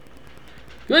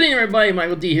Good evening, everybody.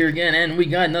 Michael D here again, and we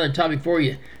got another topic for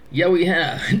you. Yeah, we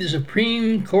have the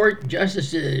Supreme Court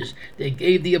justices. They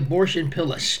gave the abortion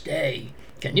pill a stay.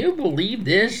 Can you believe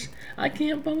this? I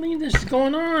can't believe this is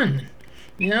going on.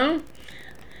 You know?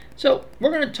 So,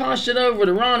 we're going to toss it over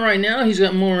to Ron right now. He's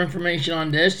got more information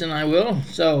on this than I will.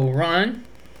 So, Ron?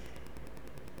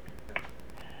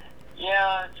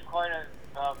 Yeah, it's quite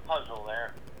a puzzle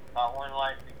there about when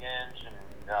life begins and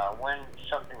when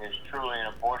something is truly an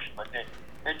abortion. But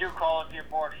they do call it the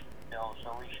abortion pill,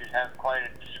 so we should have quite a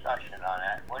discussion on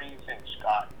that. What do you think,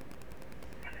 Scott?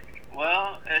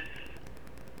 Well, to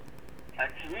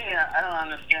me, I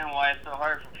don't understand why it's so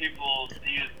hard for people to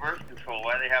use birth control.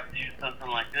 Why they have to use something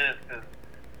like this? Because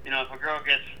if a girl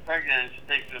gets pregnant and she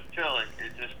takes this pill, it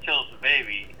just kills the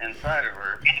baby inside of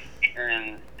her,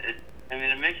 and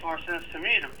it makes more sense to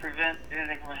me to prevent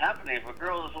anything from happening. If a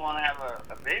girl doesn't want to have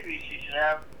a baby, she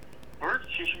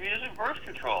should be using birth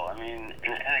control. And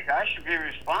a guy should be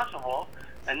responsible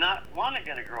and not want to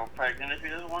get a girl pregnant if he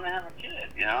doesn't want to have a kid.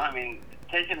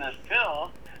 Taking this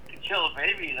pill to kill a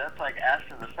baby, that's like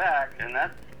after the fact, and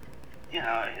that's,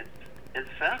 it's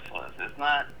senseless. It's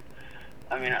not,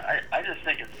 I just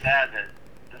think it's sad that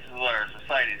this is what our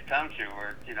society's come to,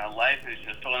 where, life is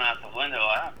just thrown out the window.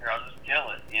 I don't care, I'll just kill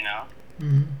it,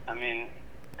 Mm-hmm.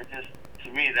 It just,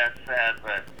 to me, that's sad,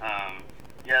 but,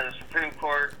 the Supreme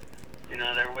Court,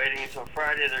 they're waiting until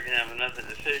Friday. They're going to have another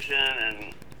decision,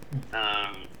 and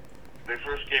they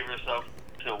first gave herself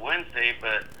till Wednesday,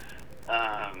 but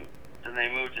then they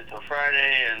moved it till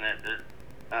Friday, and they're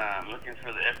looking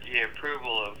for the FDA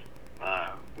approval of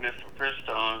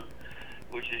mifepristone,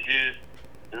 which is used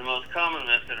in the most common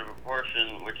method of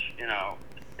abortion, which,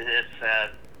 it's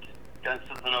sad. Done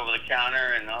something over the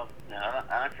counter, and I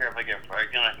don't care if I get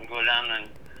pregnant. I can go down and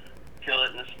kill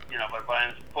it, by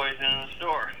buying some poison in the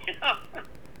store.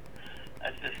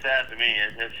 That's just sad to me.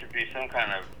 There should be some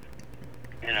kind of,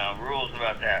 rules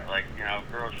about that. Like,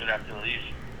 girls should have to at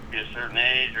least be a certain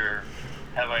age or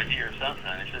have ID or something.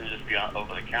 It shouldn't just be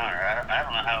over the counter. I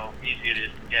don't know how easy it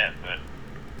is to get, but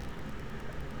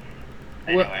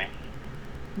anyway.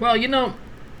 Well,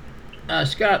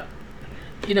 Scott,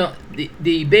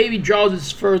 the baby draws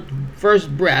its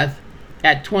first breath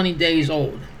at 20 days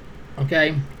old.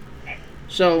 Okay?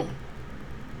 So,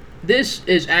 this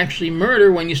is actually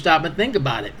murder when you stop and think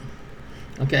about it.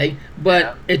 Okay?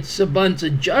 But it's a bunch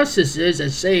of justices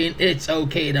that's saying it's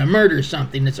okay to murder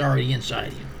something that's already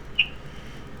inside you.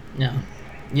 Now,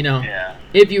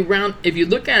 if you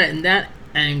look at it in that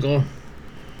angle,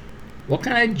 what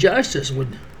kind of justice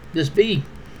would this be?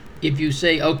 If you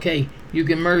say, okay, you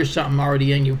can murder something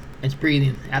already in you, it's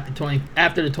breathing after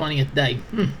the 20th day,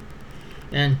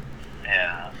 and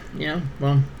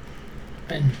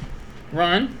and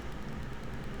Ron.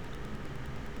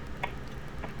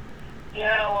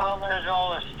 Yeah, well, there's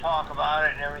all this talk about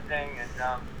it and everything, and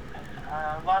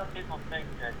a lot of people think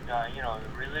that the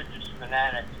religious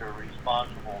fanatics are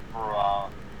responsible for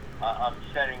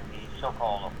upsetting the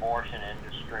so-called abortion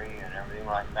industry and everything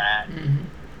like that. Mm-hmm.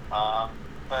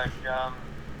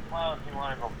 Well, if you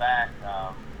want to go back,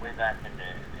 way back into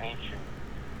ancient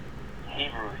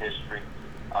Hebrew history,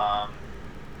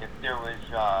 if there was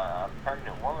a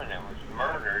pregnant woman that was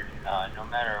murdered, no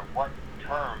matter what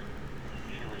term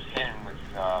she was in with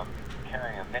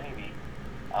carrying a baby,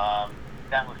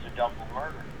 that was a double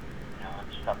murder,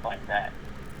 and stuff like that.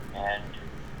 And,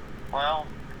 well,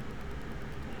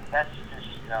 that's just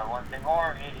one thing.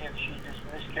 Or if she just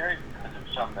miscarried because of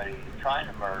somebody trying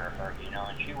to murder her,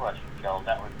 and she wasn't killed,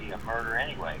 that would be a murder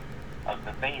anyway of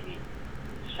the baby.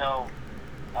 So,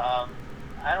 I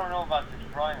don't know about this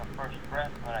drawing of first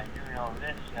breath, but I do know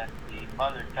this, that the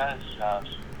mother does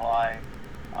supply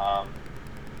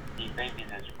the baby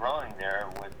that's growing there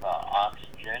with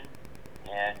oxygen,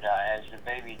 and as the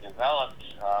baby develops,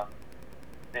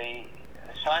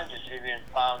 scientists have even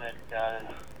found that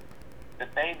the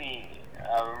baby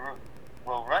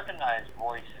will recognize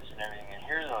voices and everything, and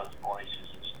hear those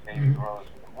voices as the baby grows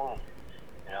in the womb,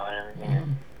 and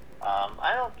everything.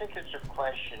 I don't think it's a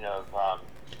question of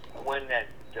when that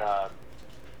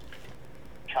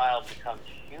child becomes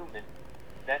human.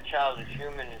 That child is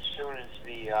human as soon as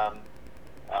the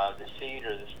seed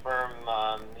or the sperm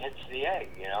hits the egg,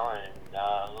 and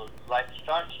life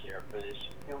starts there for this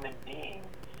human being.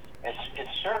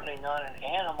 It's certainly not an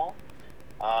animal.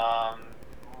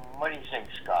 What do you think,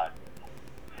 Scott?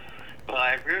 Well,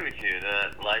 I agree with you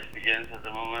that life begins at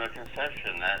the moment of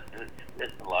conception. That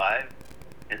it's alive,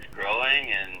 it's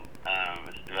growing, and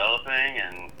it's developing,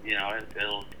 and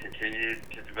it'll continue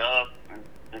to develop and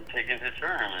take into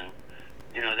term. And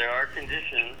there are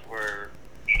conditions where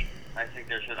I think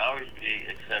there should always be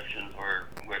exceptions where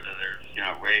whether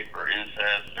there's rape or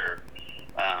incest or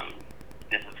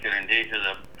if it's going to endanger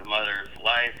the mother's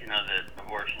life, that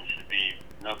abortion should be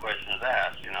no questions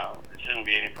asked. There shouldn't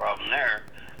be any problem there.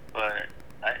 But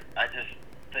I just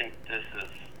think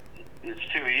it's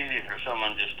too easy for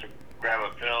someone just to grab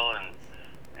a pill and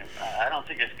I don't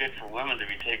think it's good for women to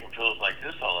be taking pills like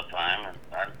this all the time. And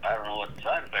I don't know what the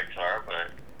side effects are,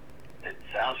 but it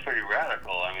sounds pretty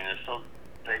radical. I mean, it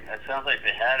sounds like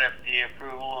they had FDA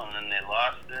approval and then they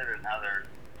lost it, and now they're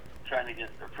trying to get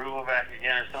the approval back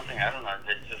again or something. I don't know.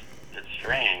 It's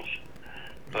strange,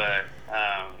 but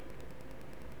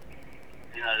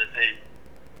that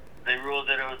they ruled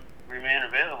that it would remain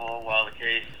available while the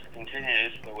case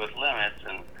continues, but with limits.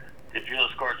 And the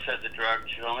appeals court said the drug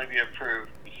should only be approved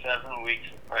for 7 weeks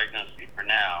of pregnancy for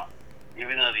now,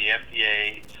 even though the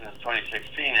FDA since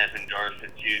 2016 has endorsed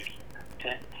its use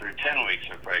through 10 weeks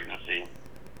of pregnancy.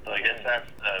 So I guess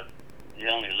that's the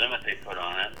only limit they put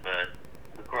on it. But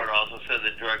the court also said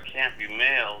the drug can't be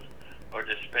mailed or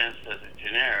dispensed as a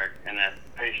generic, and that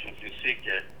patients who seek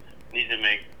it need to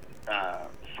make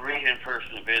 3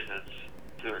 in-person visits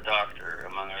to a doctor,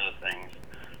 among other things.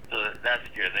 So that's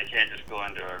good. They can't just go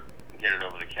into get it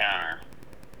over the counter.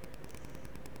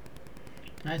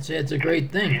 I'd say it's a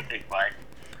great thing. What do you think, Mike?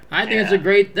 I think it's a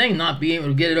great thing not being able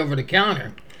to get it over the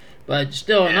counter. But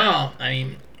still, no. I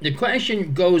mean, the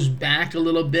question goes back a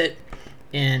little bit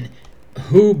in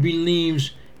who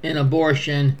believes in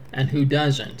abortion and who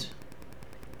doesn't.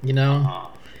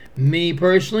 Me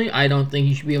personally, I don't think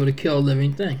you should be able to kill a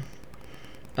living thing.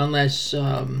 Unless,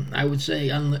 I would say,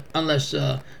 unless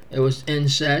it was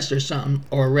incest or something,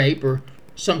 or rape or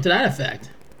something to that effect.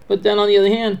 But then on the other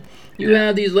hand, you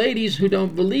have these ladies who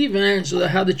don't believe in it, and so they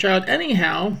have the child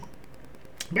anyhow.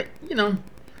 But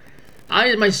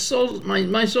my soul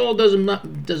does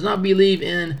not believe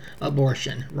in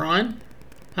abortion. Ron,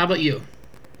 how about you?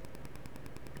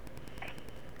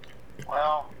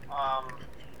 Well,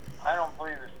 I don't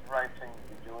believe it's the right thing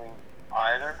to be doing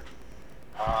either.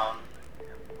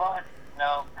 But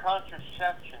now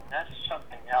contraception, that's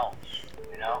something else.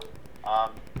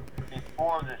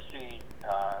 Before the seed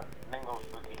mingles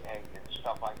with the egg and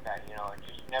stuff like that, it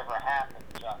just never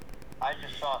happens. I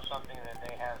just saw something that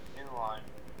they have new on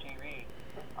TV.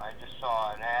 I just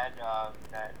saw an ad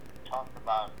that talked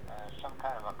about some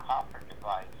kind of a copper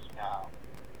device now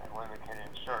that women can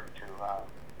insert to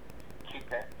keep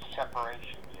that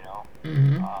separation,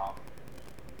 Mm-hmm.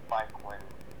 like when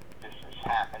this is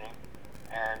happening.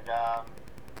 And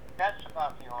that's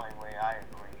about the only way I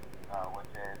agree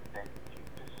with they keep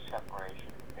this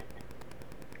separation.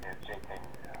 If they can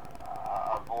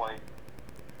avoid,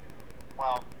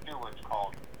 do what's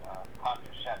called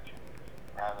contraception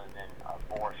rather than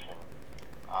abortion.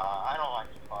 I don't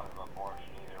like the thought of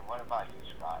abortion either. What about you,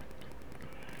 Scott?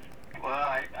 Well,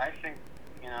 I think,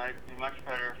 it'd be much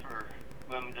better for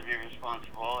women to be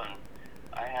responsible. And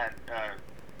I had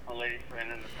a lady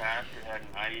friend in the past who had an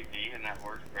IUD, and that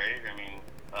worked great. I mean,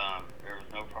 there was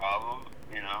no problem,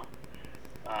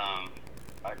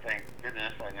 I thank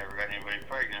goodness I never got anybody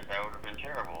pregnant. That would have been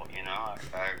terrible,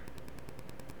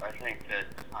 I think that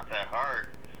it's not that hard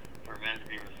for men to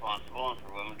be responsible and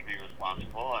for women to be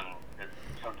responsible, and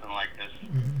something like this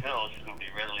pill shouldn't be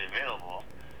readily available.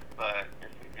 But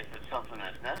if it's something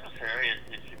that's necessary,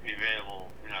 it should be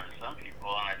available, to some people.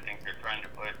 And I think they're trying to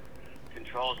put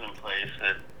controls in place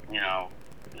that,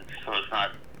 so it's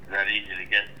not that easy to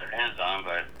get their hands on.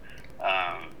 But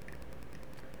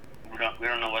we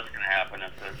don't know what's going to happen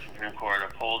if the Supreme Court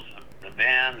upholds the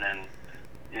ban. Then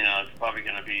it's probably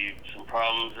going to be some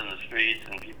problems in the streets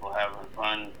and people having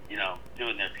fun,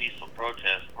 doing their peaceful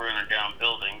protests, burning down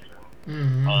buildings,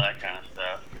 and all that kind of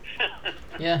stuff.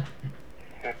 Yeah.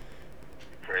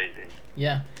 Crazy.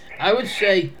 Yeah. I would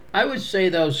say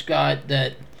though, Scott,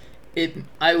 that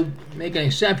I would make an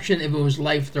exception if it was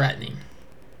life-threatening.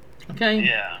 Okay?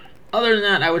 Yeah. Other than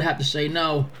that, I would have to say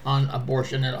no on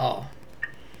abortion at all.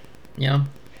 Yeah.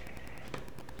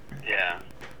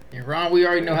 And Ron, we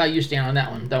already know how you stand on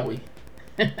that one, don't we?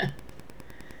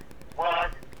 Well, I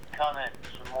can comment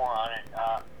some more on it.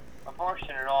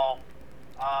 Abortion at all.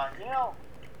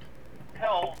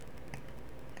 Pill,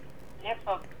 if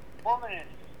a woman is,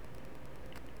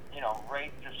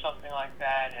 raped or something like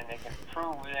that, and they can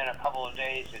prove within a couple of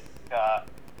days that,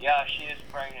 she is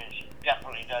pregnant and she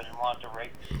definitely doesn't want to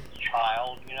rape the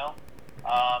child,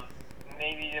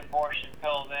 maybe the abortion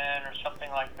pill then or something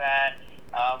like that.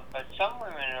 But some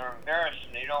women are embarrassed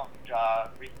and they don't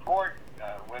report,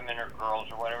 women or girls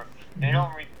or whatever, they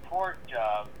don't report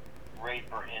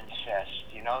rape or incest.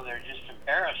 They're just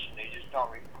embarrassed and they just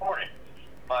don't report it.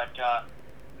 But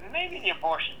maybe the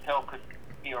abortion pill could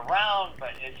be around,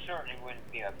 but it certainly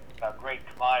wouldn't be a great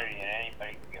commodity that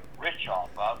anybody could get rich off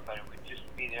of. But it would just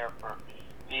be there for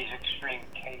these extreme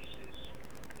cases.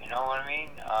 You know what I mean?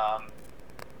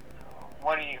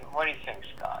 What do you think,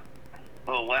 Scott?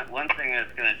 Well, one thing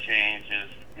that's going to change is,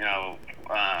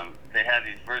 they have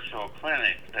these virtual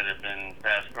clinics that have been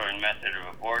fast-growing method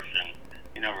of abortion,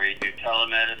 where you do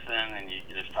telemedicine and you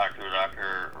can just talk to a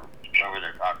doctor or whoever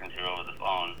they're talking to over the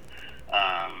phone.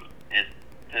 It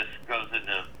just goes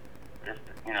into, if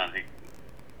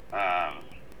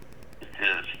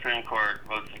the Supreme Court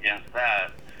votes against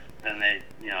that, then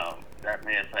that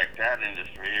may affect that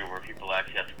industry where people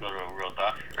actually have to go to a real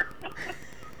doctor.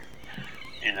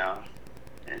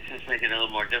 It's just making it a little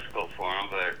more difficult for them,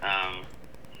 but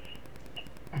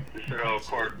the federal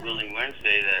court ruling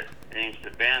Wednesday that aims to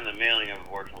ban the mailing of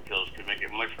abortion pills could make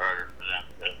it much harder for them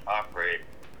to operate.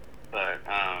 But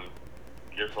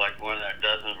just like more than a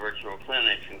dozen virtual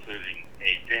clinics, including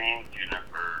James,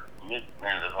 Juniper, and there's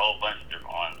a whole bunch of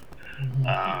different ones,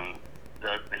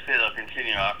 they say they'll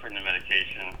continue offering the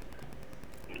medication.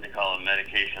 They call them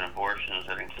medication abortions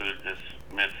that include this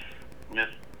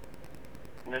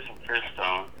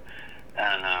mifepristone,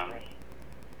 and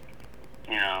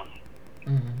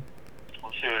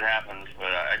we'll see what happens.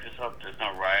 But I just hope there's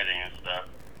no rioting and stuff.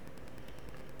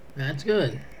 That's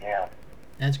good. Yeah.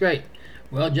 That's great.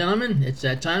 Well, gentlemen, it's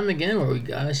that time again where we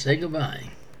gotta say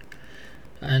goodbye.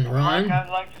 And Ron, Mike, I'd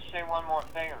like to say one more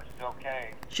thing, if it's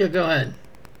okay. sure, go ahead.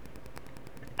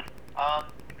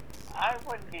 I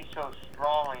wouldn't be so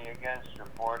strongly against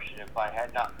abortion if I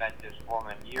had not met this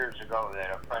woman years ago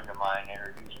that a friend of mine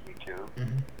introduced me to.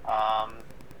 Mm-hmm.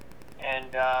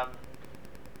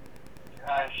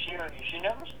 She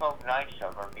never spoke nice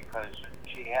of her because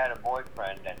she had a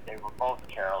boyfriend and they were both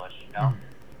careless,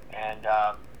 and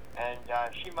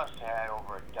she must have had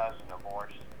over a dozen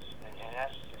abortions, and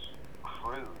that's just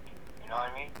crude, you know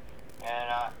what I mean?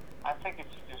 And I think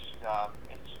it's just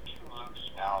it's too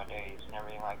loose nowadays and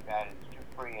everything like that. It's too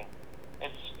free, and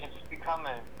it's become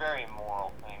a very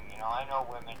immoral thing. I know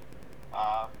women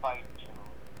fight to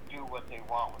do what they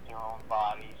want with their own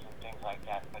bodies and things like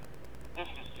that, but this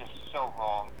is just so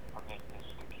wrong to permit this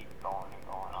to keep going and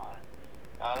going on.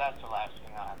 That's the last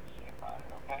thing I have to say about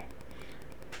it, okay?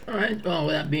 All right. Well,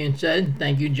 with that being said,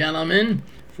 thank you, gentlemen,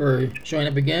 for showing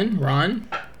up again. Ron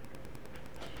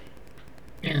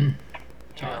and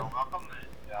You're Todd. welcome,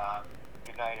 and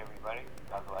good night, everybody.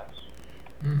 God bless.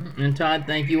 Mm-hmm. And Todd,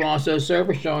 thank you also, sir,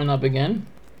 for showing up again.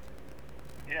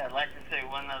 Yeah, I'd like to say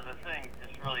one other thing,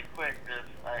 just really quick.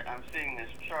 I'm seeing this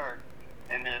chart,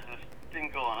 and there's this thing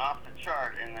going off the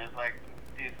chart, and there's like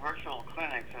these virtual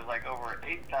clinics. There's like over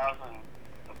 8,000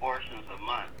 abortions a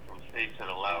month from states that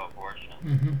allow abortion.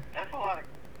 Mm-hmm. That's a lot of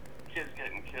kids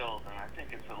getting killed, and I think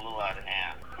it's a little out of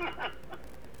hand.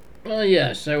 Well,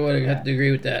 yes, I would have to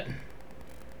agree with that.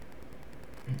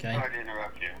 Okay. Sorry to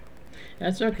interrupt you.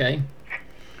 That's okay.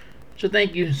 So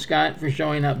thank you, Scott, for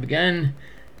showing up again,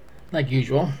 like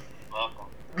usual. Welcome.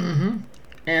 Mm-hmm.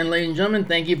 And ladies and gentlemen,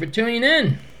 thank you for tuning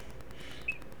in.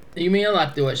 You mean a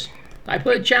lot to us. I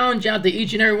put a challenge out to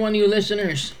each and every one of you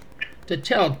listeners to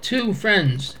tell 2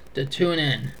 friends to tune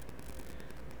in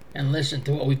and listen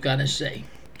to what we've got to say.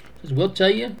 Because we'll tell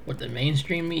you what the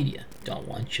mainstream media don't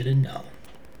want you to know.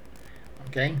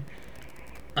 Okay?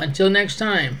 Until next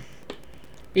time,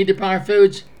 eat the power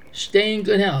foods, stay in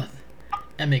good health,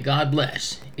 and may God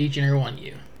bless each and every one of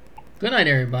you. Good night,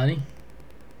 everybody.